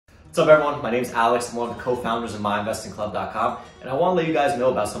What's up everyone, my name is Alex, I'm one of the co-founders of myinvestingclub.com, and I want to let you guys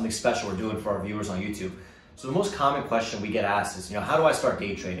know about something special we're doing for our viewers on YouTube. So the most common question we get asked is, how do I start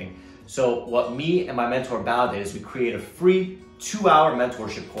day trading? So what me and my mentor Bao did is we create a free 2-hour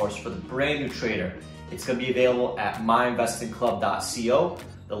mentorship course for the brand new trader. It's going to be available at myinvestingclub.co.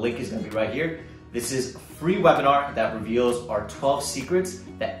 The link is going to be right here. This is a free webinar that reveals our 12 secrets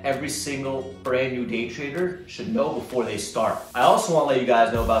that every single brand new day trader should know before they start. I also want to let you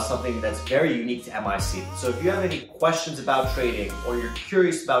guys know about something that's very unique to MIC. So if you have any questions about trading, or you're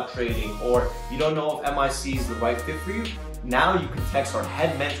curious about trading, or you don't know if MIC is the right fit for you, now you can text our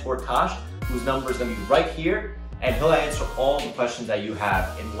head mentor Tosh, whose number is going to be right here, and he'll answer all the questions that you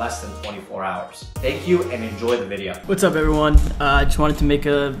have in less than 24 hours. Thank you and enjoy the video. What's up everyone? I just wanted to make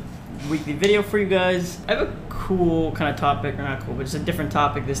a weekly video for you guys. I have a cool kind of topic, or not cool, but just a different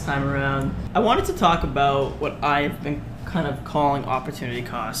topic this time around. I wanted to talk about what I've been kind of calling opportunity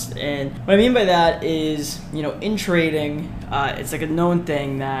cost. And what I mean by that is, in trading, it's like a known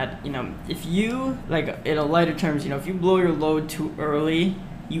thing that, if you, like in a lighter terms, if you blow your load too early,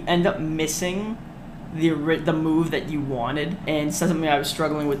 you end up missing the move that you wanted. And it's something I was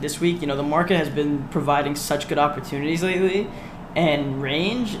struggling with this week. The market has been providing such good opportunities lately and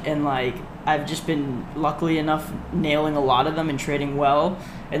range, and I've just been luckily enough nailing a lot of them and trading well.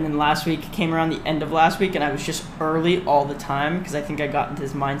 And then last week came around the end of last week and I was just early all the time because I think I got into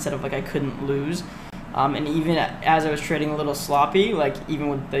this mindset of I couldn't lose. And even as I was trading a little sloppy, even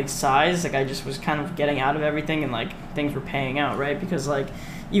with the size, I just was kind of getting out of everything, and things were paying out, right? Because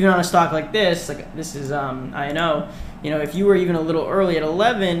even on a stock like this, this is INO, if you were even a little early at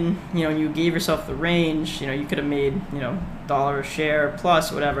 11, and you gave yourself the range, you could have made, $1 a share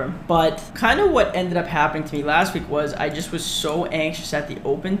plus whatever. But kind of what ended up happening to me last week was I just was so anxious at the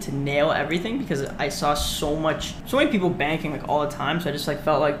open to nail everything because I saw so many people banking all the time. So I just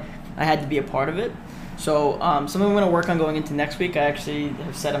felt like I had to be a part of it. So something I'm going to work on going into next week. I actually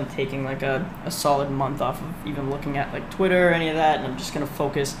have said I'm taking a solid month off of even looking at Twitter or any of that, and I'm just going to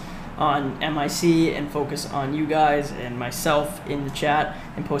focus on MIC and focus on you guys and myself in the chat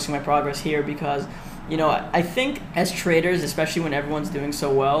and posting my progress here because I think as traders, especially when everyone's doing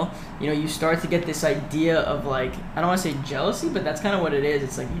so well, you start to get this idea of I don't want to say jealousy, but that's kind of what it is.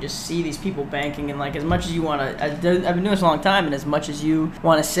 It's you just see these people banking, and as much as you want to, I've been doing this a long time, and as much as you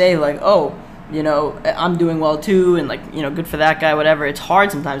want to say oh, I'm doing well too, and good for that guy, whatever. It's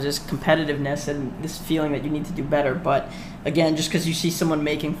hard sometimes, this competitiveness and this feeling that you need to do better. But again, just because you see someone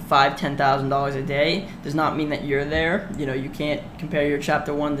making $5,000, $10,000 a day does not mean that you're there. You can't compare your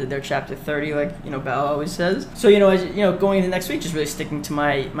chapter 1 to their chapter 30, Bell always says. So as going into next week, just really sticking to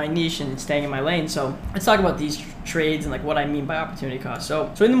my niche and staying in my lane. So let's talk about these trades and what I mean by opportunity cost.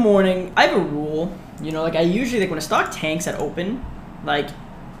 So in the morning, I have a rule. I usually when a stock tanks at open,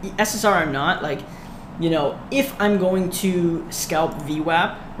 SSR or not, if I'm going to scalp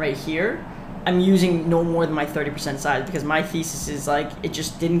VWAP right here, I'm using no more than my 30% size because my thesis is it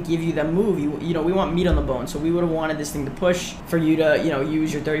just didn't give you that move. We want meat on the bone, so we would have wanted this thing to push for you to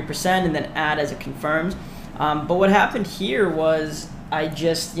use your 30% and then add as it confirms. But what happened here was I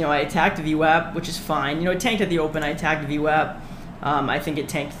just I attacked the VWAP, which is fine. It tanked at the open. I attacked the VWAP. I think it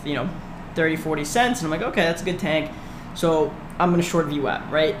tanked 30-40 cents, and I'm okay, that's a good tank. So I'm going to short VWAP,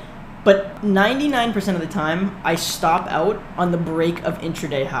 right? But 99% of the time, I stop out on the break of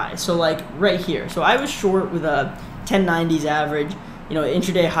intraday high. So right here. So I was short with a 1090s average.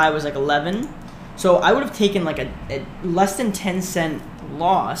 Intraday high was 11. So I would have taken a less than 10 cent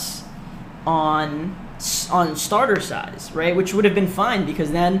loss on starter size, right? Which would have been fine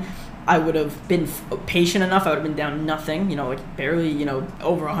because then I would have been patient enough. I would have been down nothing, barely,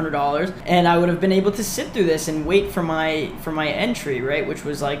 over $100, and I would have been able to sit through this and wait for my entry, right? Which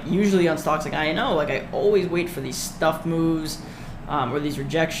was usually on stocks INO, I always wait for these stuff moves or these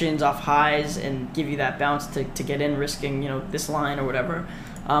rejections off highs and give you that bounce to get in, risking this line or whatever.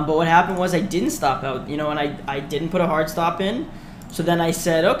 But what happened was I didn't stop out, and I didn't put a hard stop in. So then I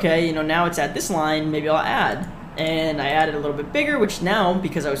said, okay, now it's at this line, maybe I'll add. And I added a little bit bigger, which now,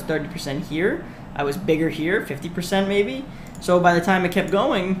 because I was 30% here, I was bigger here, 50% maybe. So by the time it kept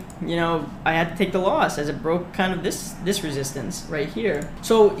going, I had to take the loss as it broke kind of this resistance right here.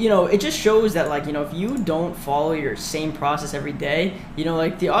 So, it just shows that if you don't follow your same process every day,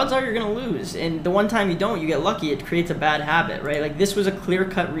 the odds are you're going to lose. And the one time you don't, you get lucky, it creates a bad habit, right? This was a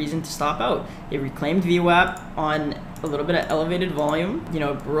clear-cut reason to stop out. It reclaimed VWAP on a little bit of elevated volume,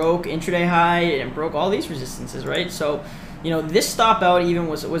 broke intraday high and broke all these resistances, right? So, this stop out even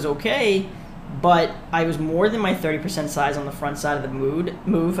was okay, but I was more than my 30% size on the front side of the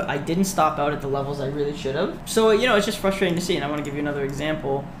move. I didn't stop out at the levels I really should have. So, it's just frustrating to see, and I want to give you another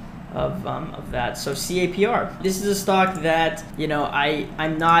example of that. So CAPR. This is a stock that, you know,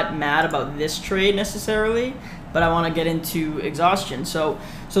 I'm not mad about this trade necessarily, but I want to get into exhaustion. So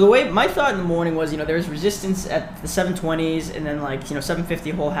the way my thought in the morning was, you know, there's resistance at the 720s, and then like, you know, 750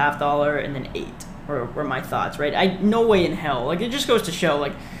 whole half dollar, and then 8 were my thoughts, right? No way in hell. Like, it just goes to show,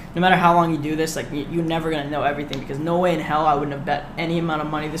 like, no matter how long you do this, like, you're never gonna know everything, because no way in hell I wouldn't have bet any amount of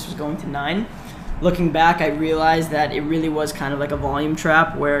money this was going to 9. Looking back, I realized that it really was kind of like a volume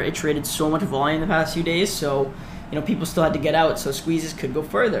trap where it traded so much volume the past few days. So, you know, people still had to get out, so squeezes could go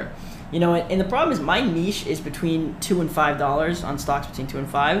further. You know, and the problem is my niche is between $2 and $5 on stocks between 2 and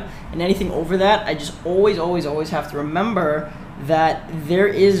 5, and anything over that, I just always have to remember that there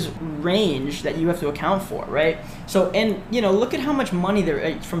is range that you have to account for, right? So, and you know, look at how much money there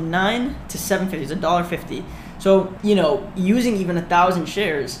is from 9 to 750. It's $1.50. So, you know, using even 1,000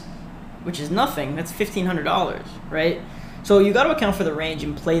 shares, which is nothing, that's $1,500, right? So you got to account for the range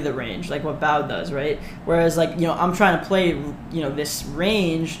and play the range, like what Bao does, right? Whereas, like, you know, I'm trying to play, you know, this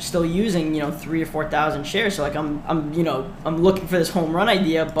range still using, you know, 3,000 or 4,000 shares. So like I'm you know, I'm looking for this home run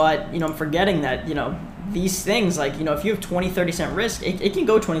idea, but you know, I'm forgetting that, you know, these things, like, you know, if you have 20-30 cent risk, it can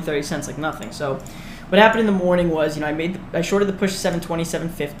go 20-30 cents like nothing. So what happened in the morning was, you know, I shorted the push 720,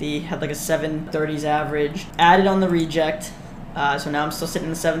 750, had like a 730s average, added on the reject. So now I'm still sitting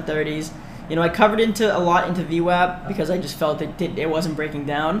in the 730s. You know, I covered a lot into VWAP because I just felt it wasn't breaking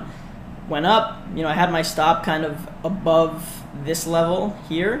down. Went up, you know, I had my stop kind of above this level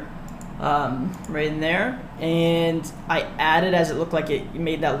here, right in there, and I added as it looked like it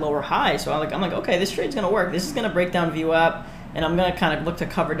made that lower high. So I'm like, okay, this trade's gonna work. This is gonna break down VWAP, and I'm gonna kind of look to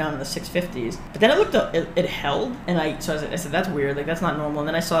cover down in the 650s. But then it held, and I said that's weird, like that's not normal. And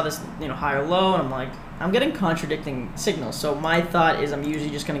then I saw this, you know, higher low, and I'm like, I'm getting contradicting signals. So my thought is I'm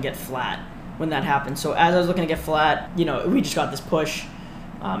usually just gonna get flat when that happens. So as I was looking to get flat, you know, we just got this push,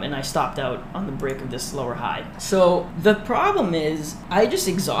 and I stopped out on the break of this lower high. So the problem is I just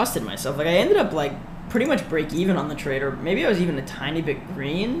exhausted myself. Like, I ended up like pretty much break even on the trade, or maybe I was even a tiny bit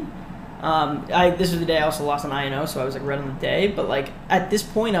green. This was the day I also lost an INO, so I was like red on the day. But like at this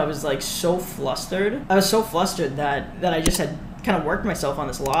point, I was like so flustered. I was so flustered that I just had kind of worked myself on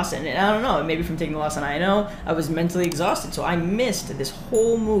this loss, and I don't know, maybe from taking the loss on INO, I was mentally exhausted. So I missed this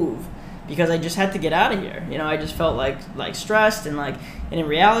whole move because I just had to get out of here. You know, I just felt like stressed, and in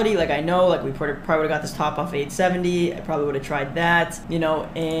reality, like, I know, like, we probably would have got this top off 870. I probably would have tried that, you know,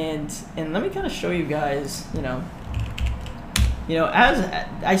 and let me kind of show you guys, you know, as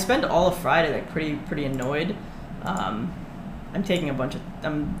I spent all of Friday like pretty annoyed. I'm taking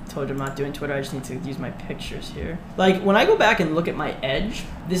I'm told I'm not doing Twitter. I just need to use my pictures here. Like, when I go back and look at my edge,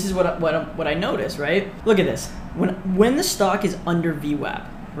 this is what I notice, right? Look at this. When the stock is under VWAP,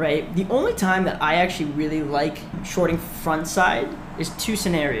 right? The only time that I actually really like shorting front side is 2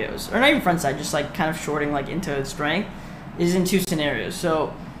 scenarios, or not even front side, just like kind of shorting like into strength is in 2 scenarios.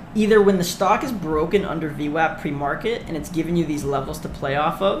 So either when the stock is broken under VWAP pre-market and it's giving you these levels to play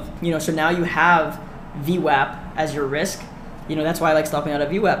off of, you know, so now you have VWAP as your risk. You know, that's why I like stopping out of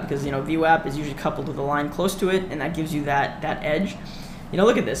VWAP, because, you know, VWAP is usually coupled with a line close to it, and that gives you that edge. You know,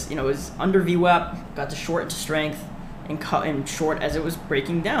 look at this. You know, it was under VWAP, got to short into strength, and cut and short as it was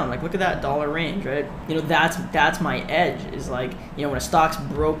breaking down. Like, look at that dollar range, right? You know, that's my edge, is like, you know, when a stock's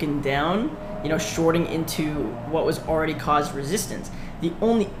broken down, you know, shorting into what was already caused resistance. The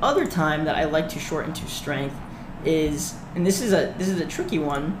only other time that I like to short into strength is, and this is a tricky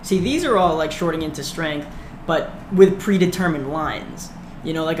one. See, these are all like shorting into strength, but with predetermined lines.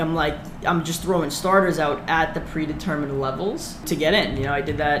 You know, like I'm just throwing starters out at the predetermined levels to get in. You know, I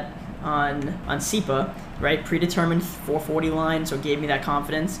did that on SEPA, right? Predetermined 440 line, so it gave me that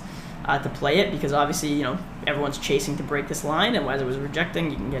confidence to play it, because obviously, you know, everyone's chasing to break this line, and as it was rejecting,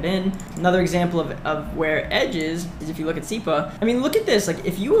 you can get in. Another example of where edge is if you look at SEPA. I mean, look at this. Like,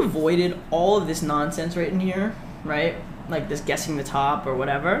 if you avoided all of this nonsense right in here, right? Like this guessing the top or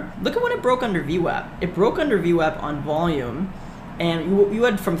whatever. Look at when it broke under VWAP. It broke under VWAP on volume, and you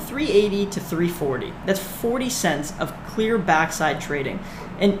had from 380 to 340. That's 40 cents of clear backside trading.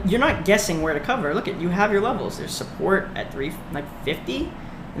 And you're not guessing where to cover. Look at, you have your levels. There's support at 50,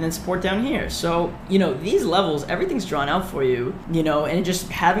 and then support down here. So, you know, these levels, everything's drawn out for you, you know, and just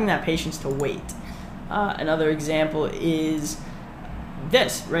having that patience to wait. Another example is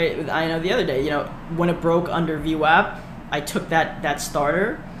this, right? I know the other day, you know, when it broke under VWAP, I took that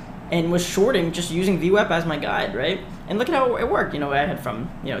starter and was shorting just using VWAP as my guide, right? And look at how it worked. You know, I had from,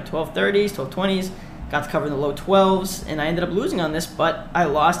 you know, 1230s, 1220s, got to cover the low 12s, and I ended up losing on this, but I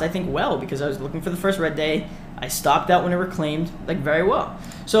lost, I think, well, because I was looking for the first red day. I stopped out when it reclaimed, like, very well.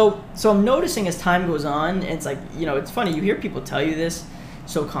 So I'm noticing as time goes on, it's like, you know, it's funny, you hear people tell you this,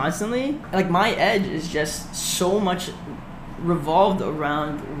 so constantly, like my edge is just so much revolved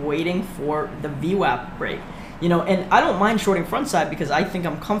around waiting for the VWAP break. You know, and I don't mind shorting front side because I think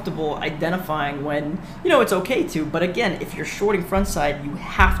I'm comfortable identifying when, you know, it's okay to. But again, if you're shorting front side, you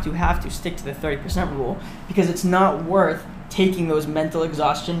have to stick to the 30% rule because it's not worth taking those mental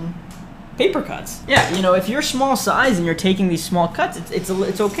exhaustion paper cuts. Yeah, you know, if you're small size and you're taking these small cuts, it's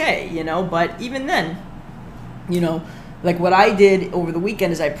okay, you know. But even then, you know, like what I did over the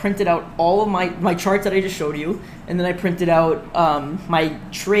weekend is I printed out all of my charts that I just showed you, and then I printed out my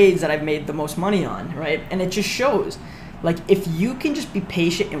trades that I've made the most money on, right? And it just shows, like, if you can just be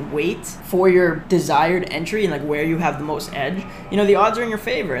patient and wait for your desired entry and like where you have the most edge, you know, the odds are in your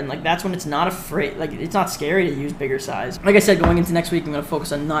favor, and like that's when it's not afraid, like it's not scary to use bigger size. Like I said, going into next week, I'm gonna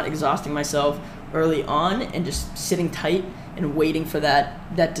focus on not exhausting myself early on and just sitting tight and waiting for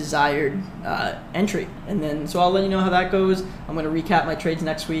that desired entry. And then, so I'll let you know how that goes. I'm going to recap my trades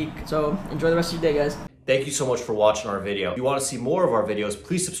next week. So enjoy the rest of your day, guys. Thank you so much for watching our video. If you want to see more of our videos,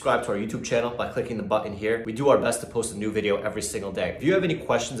 please subscribe to our YouTube channel by clicking the button here. We do our best to post a new video every single day. If you have any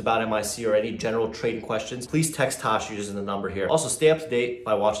questions about MIC or any general trading questions, please text Tosh using the number here. Also, stay up to date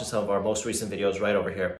by watching some of our most recent videos right over here.